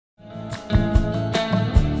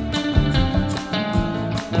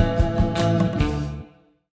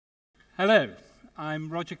Hello, I'm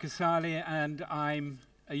Roger Casale, and I'm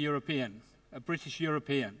a European, a British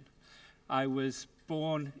European. I was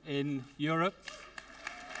born in Europe.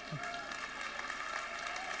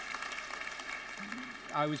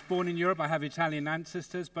 I have Italian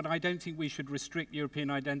ancestors, but I don't think we should restrict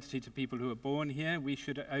European identity to people who are born here. We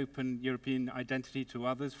should open European identity to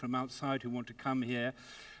others from outside who want to come here.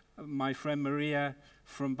 My friend Maria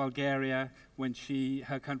from Bulgaria, when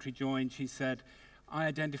her country joined, she said, I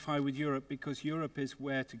identify with Europe because Europe is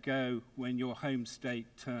where to go when your home state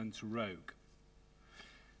turns rogue.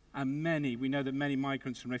 And we know that many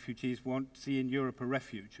migrants and refugees see in Europe a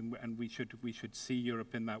refuge, and we should see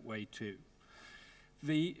Europe in that way too.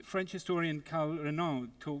 The French historian Karl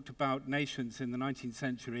Renan talked about nations in the 19th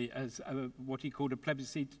century as what he called a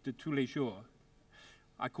plébiscite de tous les jours.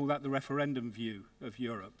 I call that the referendum view of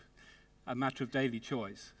Europe, a matter of daily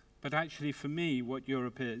choice. But actually, for me, what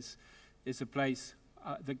Europe is a place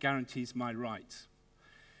that guarantees my rights.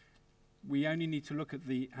 We only need to look at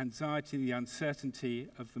the anxiety, the uncertainty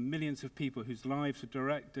of the millions of people whose lives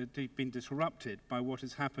have been disrupted by what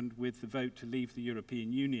has happened with the vote to leave the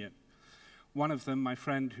European Union. One of them, my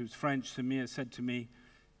friend who's French, Samir, said to me,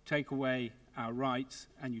 take away our rights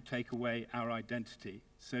and you take away our identity.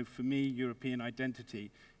 So for me, European identity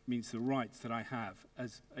means the rights that I have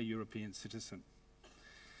as a European citizen.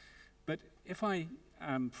 But if I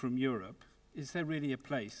am from Europe, is there really a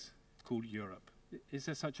place called Europe? Is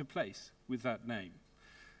there such a place with that name?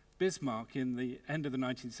 Bismarck, in the end of the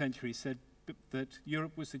 19th century, said that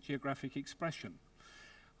Europe was the geographic expression.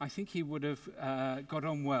 I think he would have got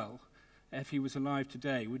on well if he was alive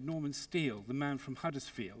today with Norman Steele, the man from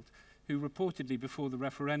Huddersfield, who reportedly before the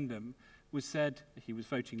referendum he was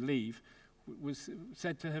voting leave, was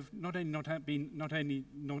said to have not only not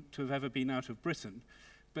to have ever been out of Britain,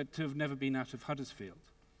 but to have never been out of Huddersfield.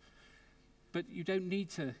 But you don't need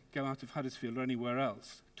to go out of Huddersfield or anywhere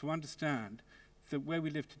else to understand that where we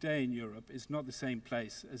live today in Europe is not the same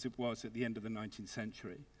place as it was at the end of the 19th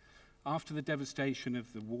century. After the devastation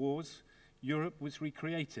of the wars, Europe was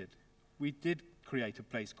recreated. We did create a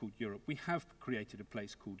place called Europe. We have created a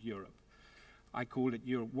place called Europe. I call it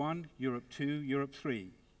Europe 1, Europe 2, Europe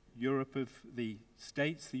 3. Europe of the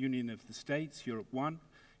states, the Union of the States, Europe 1,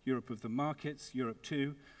 Europe of the markets, Europe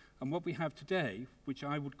 2, and what we have today, which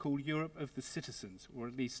I would call Europe of the citizens, or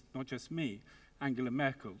at least not just me, Angela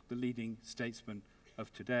Merkel, the leading statesman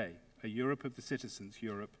of today, a Europe of the citizens,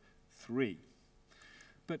 Europe 3.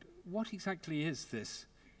 But what exactly is this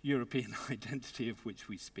European identity of which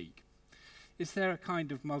we speak? Is there a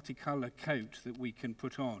kind of multicolour coat that we can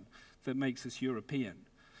put on that makes us European?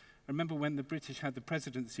 I remember when the British had the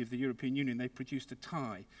presidency of the European Union, they produced a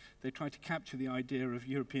tie. They tried to capture the idea of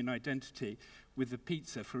European identity with the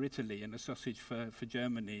pizza for Italy and a sausage for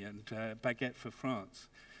Germany and baguette for France.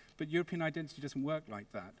 But European identity doesn't work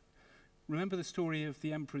like that. Remember the story of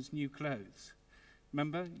the emperor's new clothes.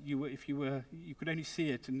 Remember, you could only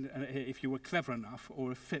see it if you were clever enough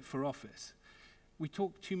or fit for office. We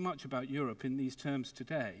talk too much about Europe in these terms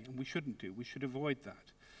today, and we shouldn't do. We should avoid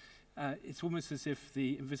that. It's almost as if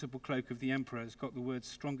the invisible cloak of the emperor has got the words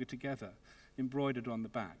stronger together embroidered on the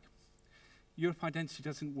back. Europe identity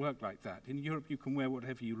doesn't work like that. In Europe, you can wear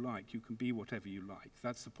whatever you like. You can be whatever you like.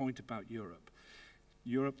 That's the point about Europe.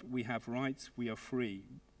 Europe, we have rights. We are free.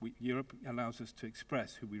 Europe allows us to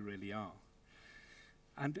express who we really are.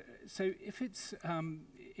 And so if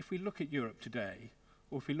we look at Europe today,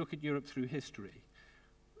 or if we look at Europe through history,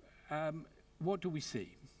 what do we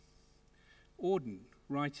see? Auden,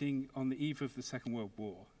 writing on the eve of the Second World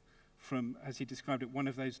War, from, as he described it, one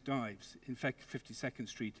of those dives in 52nd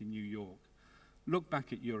Street in New York, looked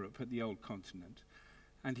back at Europe, at the old continent,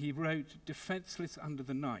 and he wrote, defenseless under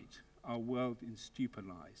the night, our world in stupor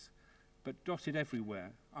lies, but dotted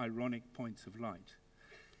everywhere, ironic points of light.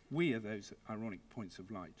 We are those ironic points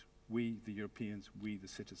of light. We, the Europeans, we, the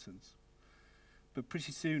citizens. But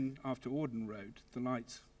pretty soon after Auden wrote, the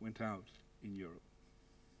lights went out in Europe.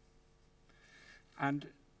 And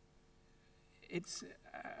it's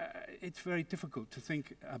very difficult to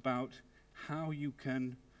think about how you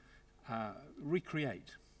can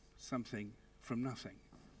recreate something from nothing.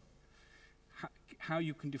 How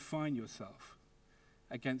you can define yourself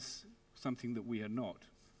against something that we are not.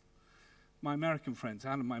 My American friends,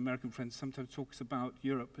 Alan, my American friend, sometimes talks about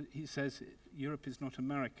Europe. He says, Europe is not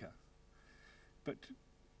America. But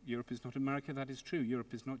Europe is not America, that is true.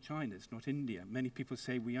 Europe is not China, it's not India. Many people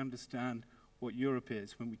say we understand what Europe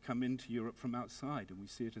is when we come into Europe from outside and we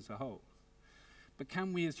see it as a whole. But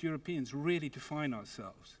can we as Europeans really define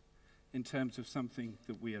ourselves in terms of something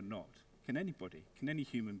that we are not? Can anybody, can any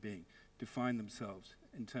human being define themselves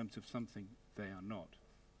in terms of something they are not?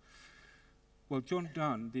 Well, John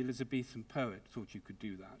Donne, the Elizabethan poet, thought you could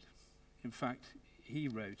do that. In fact, he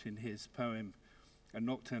wrote in his poem, A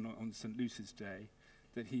Nocturne on St. Lucy's Day,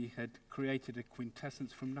 that he had created a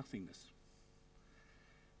quintessence from nothingness.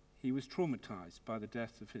 He was traumatized by the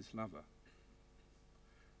death of his lover.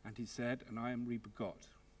 And he said, and I am rebegot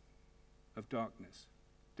of darkness,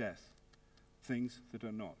 death, things that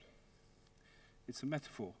are not. It's a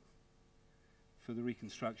metaphor for the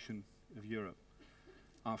reconstruction of Europe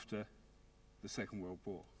after the Second World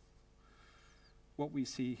War. What we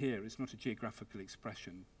see here is not a geographical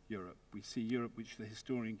expression, Europe. We see Europe which the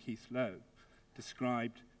historian Keith Lowe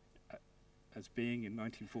described as being, in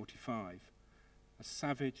 1945, a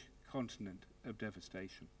savage continent of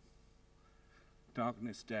devastation.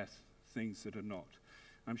 Darkness, death, things that are not.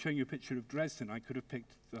 I'm showing you a picture of Dresden. I could have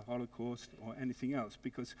picked the Holocaust or anything else,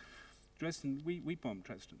 because Dresden, we bombed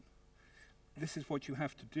Dresden. This is what you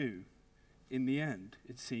have to do, in the end,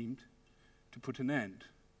 it seemed, to put an end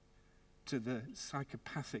to the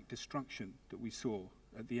psychopathic destruction that we saw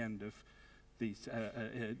at the end of these,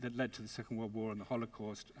 that led to the Second World War and the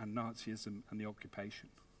Holocaust and Nazism and the occupation.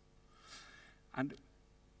 And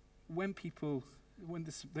when those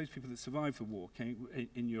people that survived the war came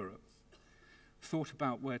in Europe thought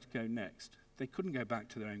about where to go next, they couldn't go back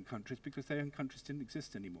to their own countries because their own countries didn't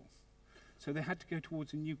exist anymore. So they had to go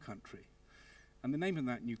towards a new country. And the name of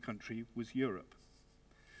that new country was Europe.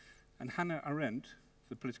 And Hannah Arendt,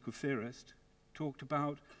 the political theorist, talked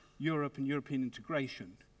about Europe and European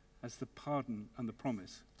integration as the pardon and the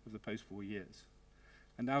promise of the post-war years.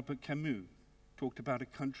 And Albert Camus talked about a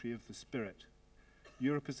country of the spirit.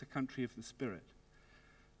 Europe is a country of the spirit,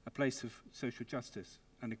 a place of social justice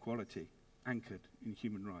and equality anchored in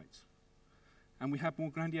human rights. And we had more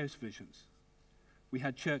grandiose visions. We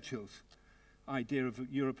had Churchill's idea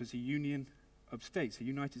of Europe as a union of states, a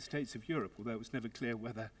United States of Europe, although it was never clear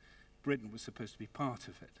whether Britain was supposed to be part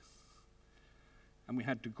of it. And we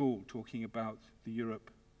had de Gaulle talking about the Europe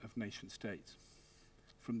of nation states,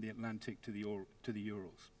 from the Atlantic to the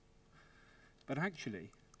Urals. But actually,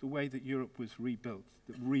 the way that Europe was rebuilt,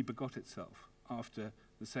 that rebegot itself after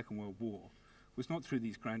the Second World War, was not through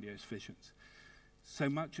these grandiose visions, so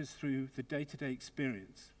much as through the day-to-day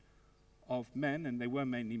experience of men, and they were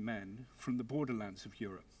mainly men, from the borderlands of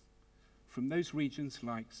Europe, from those regions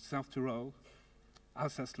like South Tyrol,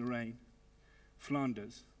 Alsace-Lorraine,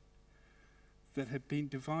 Flanders, that had been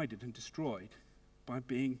divided and destroyed by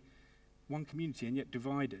being one community and yet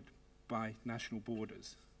divided by national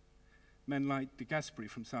borders. Men like de Gasperi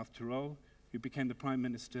from South Tyrol, who became the Prime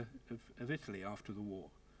Minister of Italy after the war.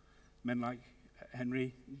 Men like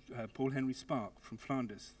Paul Henry Spark from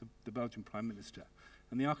Flanders, the Belgian Prime Minister.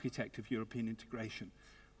 And the architect of European integration,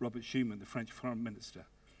 Robert Schuman, the French Foreign Minister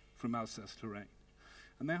from Alsace-Lorraine.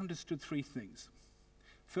 And they understood three things.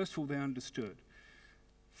 First of all, they understood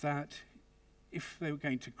that if they were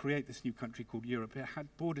going to create this new country called Europe,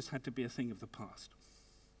 borders had to be a thing of the past.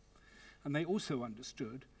 And they also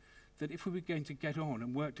understood that if we were going to get on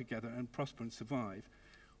and work together and prosper and survive,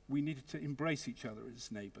 we needed to embrace each other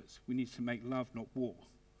as neighbors. We needed to make love, not war.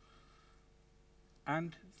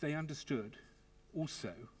 And they understood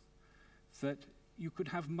also that you could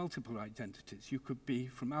have multiple identities. You could be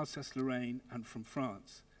from Alsace-Lorraine and from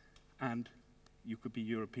France, and you could be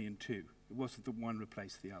European too. It wasn't that one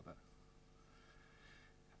replaced the other.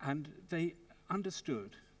 And they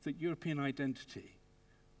understood that European identity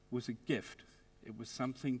was a gift. It was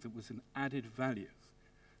something that was an added value,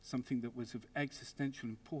 something that was of existential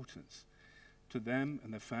importance to them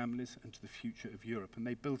and their families and to the future of Europe. And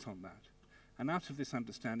they built on that. And out of this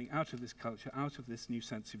understanding, out of this culture, out of this new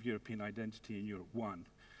sense of European identity in Europe One,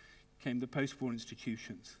 came the post-war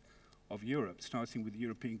institutions of Europe, starting with the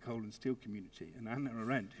European Coal and Steel Community. And Hannah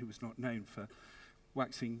Arendt, who was not known for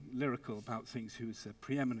waxing lyrical about things, who was a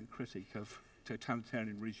preeminent critic of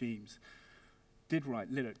totalitarian regimes, did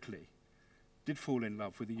write lyrically, did fall in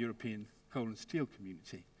love with the European Coal and Steel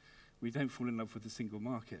Community. We don't fall in love with the single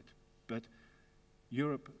market, but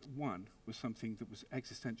Europe One was something that was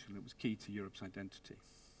existential and it was key to Europe's identity.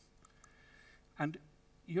 And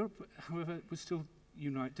Europe, however, was still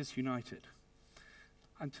disunited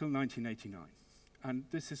until 1989. And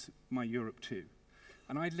this is my Europe too.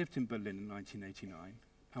 And I lived in Berlin in 1989,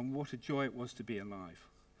 and what a joy it was to be alive.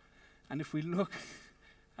 And if we look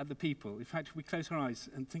at the people, in fact, if we close our eyes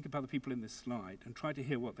and think about the people in this slide and try to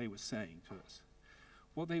hear what they were saying to us,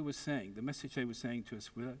 what they were saying, the message they were saying to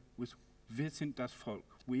us was, "Wir sind das Volk."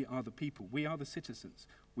 We are the people. We are the citizens.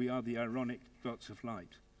 We are the ironic dots of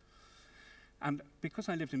light. And because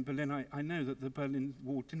I lived in Berlin, I know that the Berlin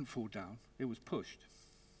Wall didn't fall down. It was pushed.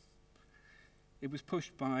 It was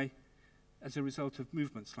pushed by as a result of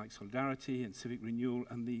movements like solidarity and civic renewal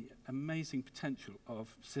and the amazing potential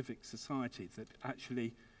of civic society that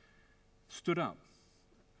actually stood up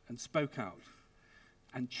and spoke out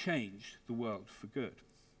and changed the world for good.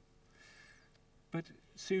 But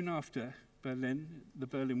soon after Berlin, the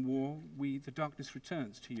Berlin War, the darkness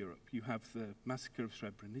returns to Europe. You have the massacre of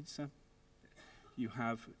Srebrenica. You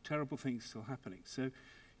have terrible things still happening. So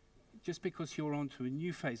just because you're onto a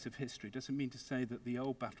new phase of history doesn't mean to say that the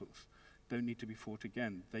old battles don't need to be fought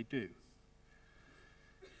again. They do.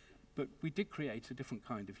 But we did create a different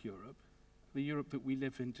kind of Europe, the Europe that we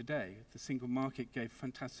live in today. The single market gave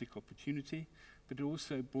fantastic opportunity, but it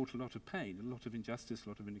also brought a lot of pain, a lot of injustice, a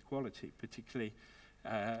lot of inequality, particularly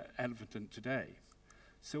evident today.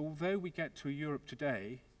 So although we get to a Europe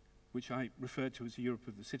today, which I refer to as a Europe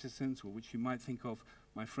of the citizens, or which you might think of,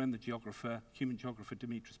 my friend the geographer, human geographer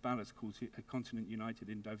Dimitris Ballas calls it a continent united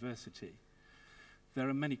in diversity, there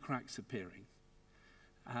are many cracks appearing.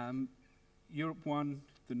 Europe won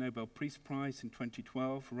the Nobel Peace Prize in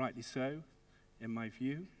 2012, rightly so, in my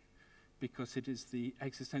view, because it is the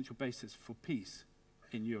existential basis for peace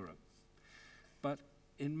in Europe. But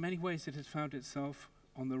in many ways it has found itself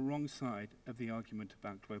on the wrong side of the argument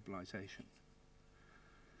about globalization.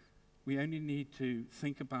 We only need to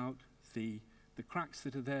think about the cracks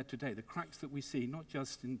that are there today, the cracks that we see, not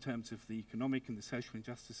just in terms of the economic and the social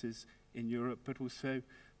injustices in Europe, but also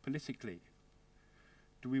politically.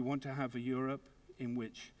 Do we want to have a Europe in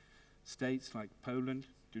which states like Poland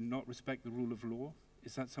do not respect the rule of law?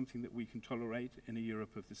 Is that something that we can tolerate in a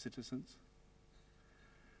Europe of the citizens?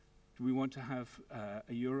 Do we want to have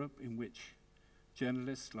a Europe in which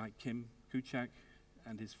journalists like Kim Kuciak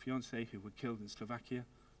and his fiancée, who were killed in Slovakia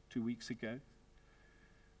 2 weeks ago,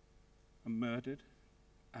 are murdered,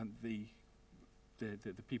 and the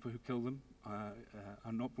people who kill them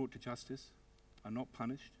are not brought to justice, are not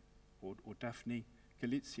punished, or Daphne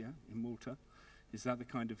Galizia in Malta? Is that the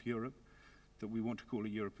kind of Europe that we want to call a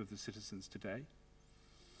Europe of the citizens today?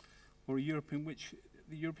 Or a Europe in which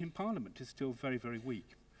the European Parliament is still very, very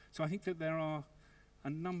weak? So I think that there are a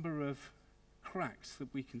number of cracks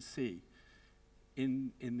that we can see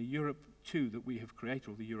in the Europe 2 that we have created,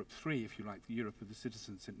 or the Europe 3, if you like, the Europe of the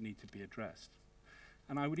citizens, that need to be addressed.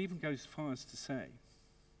 And I would even go as far as to say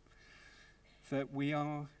that we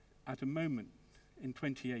are at a moment in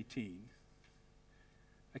 2018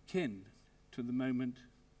 akin to the moment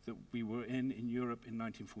that we were in Europe in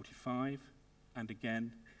 1945 and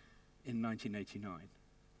again in 1989.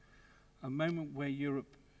 A moment where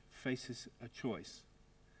Europe faces a choice,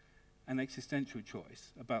 an existential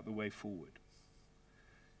choice about the way forward.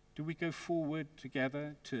 Do we go forward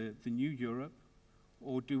together to the new Europe,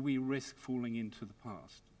 or do we risk falling into the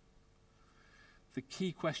past? The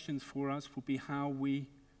key questions for us will be how we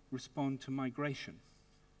respond to migration.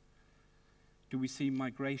 Do we see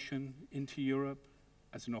migration into Europe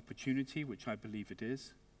as an opportunity, which I believe it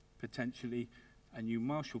is, potentially a new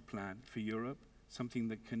Marshall Plan for Europe, something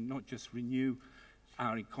that can not just renew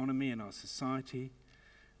our economy and our society,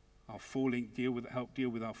 help deal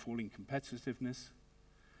with our falling competitiveness,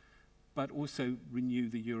 but also renew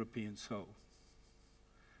the European soul.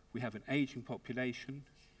 We have an aging population,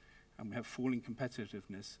 and we have falling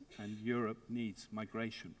competitiveness, and Europe needs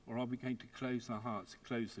migration. Or are we going to close our hearts,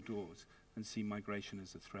 close the doors, and see migration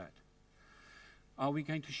as a threat? Are we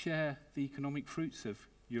going to share the economic fruits of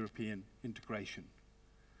European integration?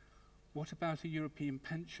 What about a European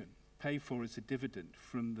pension, paid for as a dividend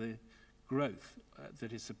from the growth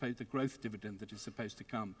the growth dividend that is supposed to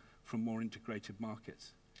come from more integrated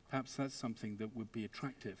markets? Perhaps that's something that would be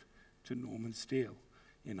attractive to Norman Steele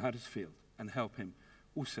in Huddersfield and help him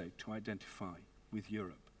also to identify with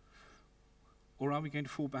Europe. Or are we going to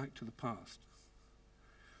fall back to the past,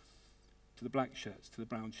 to the black shirts, to the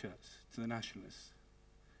brown shirts, to the nationalists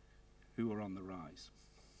who are on the rise?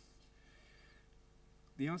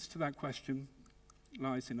 The answer to that question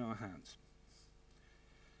lies in our hands.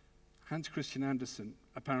 Hans Christian Andersen,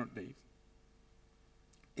 apparently,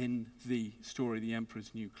 in the story The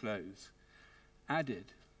Emperor's New Clothes, added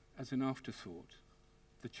as an afterthought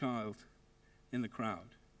the child in the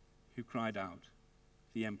crowd who cried out,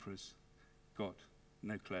 "The emperor's got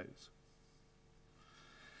no clothes."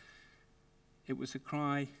 It was a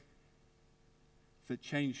cry that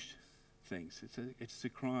changed things. It's a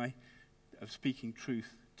cry of speaking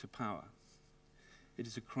truth to power. It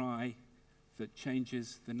is a cry that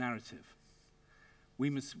changes the narrative.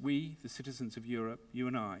 We, the citizens of Europe, you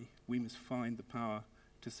and I, we must find the power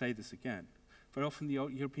to say this again. Very often the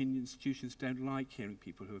European institutions don't like hearing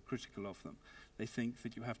people who are critical of them. They think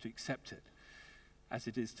that you have to accept it as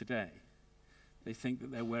it is today. They think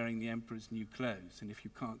that they're wearing the emperor's new clothes, and if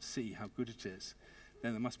you can't see how good it is,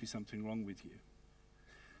 then there must be something wrong with you.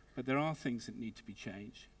 But there are things that need to be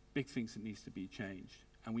changed, big things that need to be changed,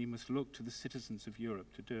 and we must look to the citizens of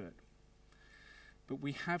Europe to do it. But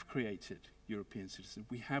we have created European citizens.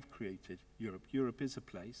 We have created Europe. Europe is a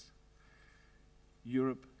place.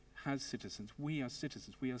 Europe has citizens. We are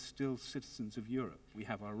citizens. We are still citizens of Europe. We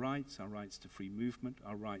have our rights to free movement,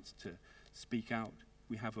 our rights to speak out.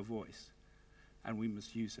 We have a voice, and we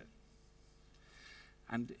must use it.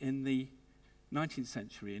 And in the 19th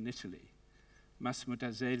century in Italy, Massimo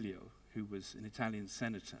d'Azeglio, who was an Italian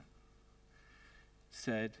senator,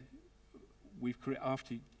 said,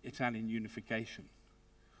 after Italian unification,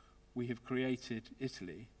 we have created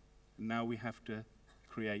Italy, and now we have to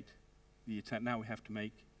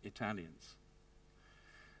make Italians.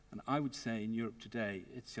 And I would say in Europe today,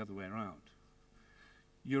 it's the other way around.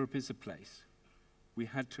 Europe is a place. We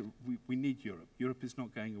need Europe. Europe is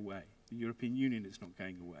not going away. The European Union is not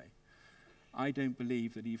going away. I don't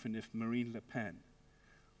believe that even if Marine Le Pen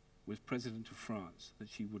was president of France, that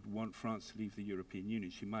she would want France to leave the European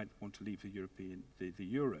Union. She might want to leave the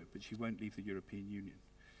Euro, but she won't leave the European Union.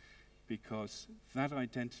 Because that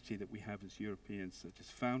identity that we have as Europeans that is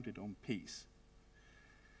founded on peace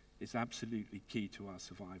is absolutely key to our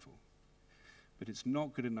survival. But it's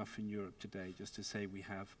not good enough in Europe today just to say we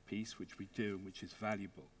have peace, which we do and which is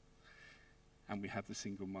valuable, and we have the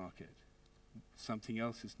single market. Something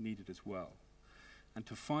else is needed as well. And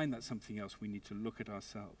to find that something else, we need to look at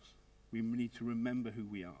ourselves. We need to remember who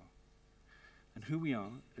we are. And who we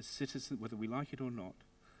are as citizens, whether we like it or not,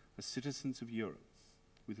 as citizens of Europe,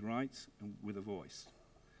 with rights and with a voice.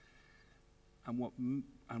 And what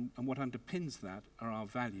underpins that are our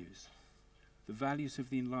values. The values of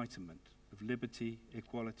the Enlightenment, of liberty,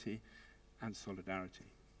 equality, and solidarity.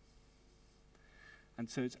 And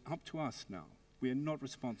so it's up to us now. We are not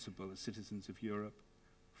responsible as citizens of Europe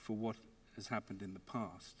for what has happened in the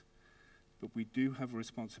past, but we do have a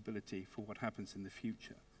responsibility for what happens in the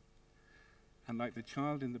future. And like the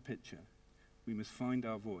child in the picture, we must find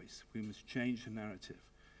our voice. We must change the narrative.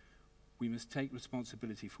 We must take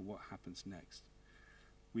responsibility for what happens next.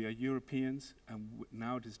 We are Europeans, and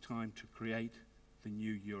now it is time to create the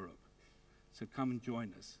new Europe. So come and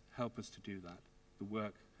join us. Help us to do that. The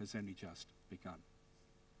work has only just begun.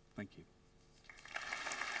 Thank you.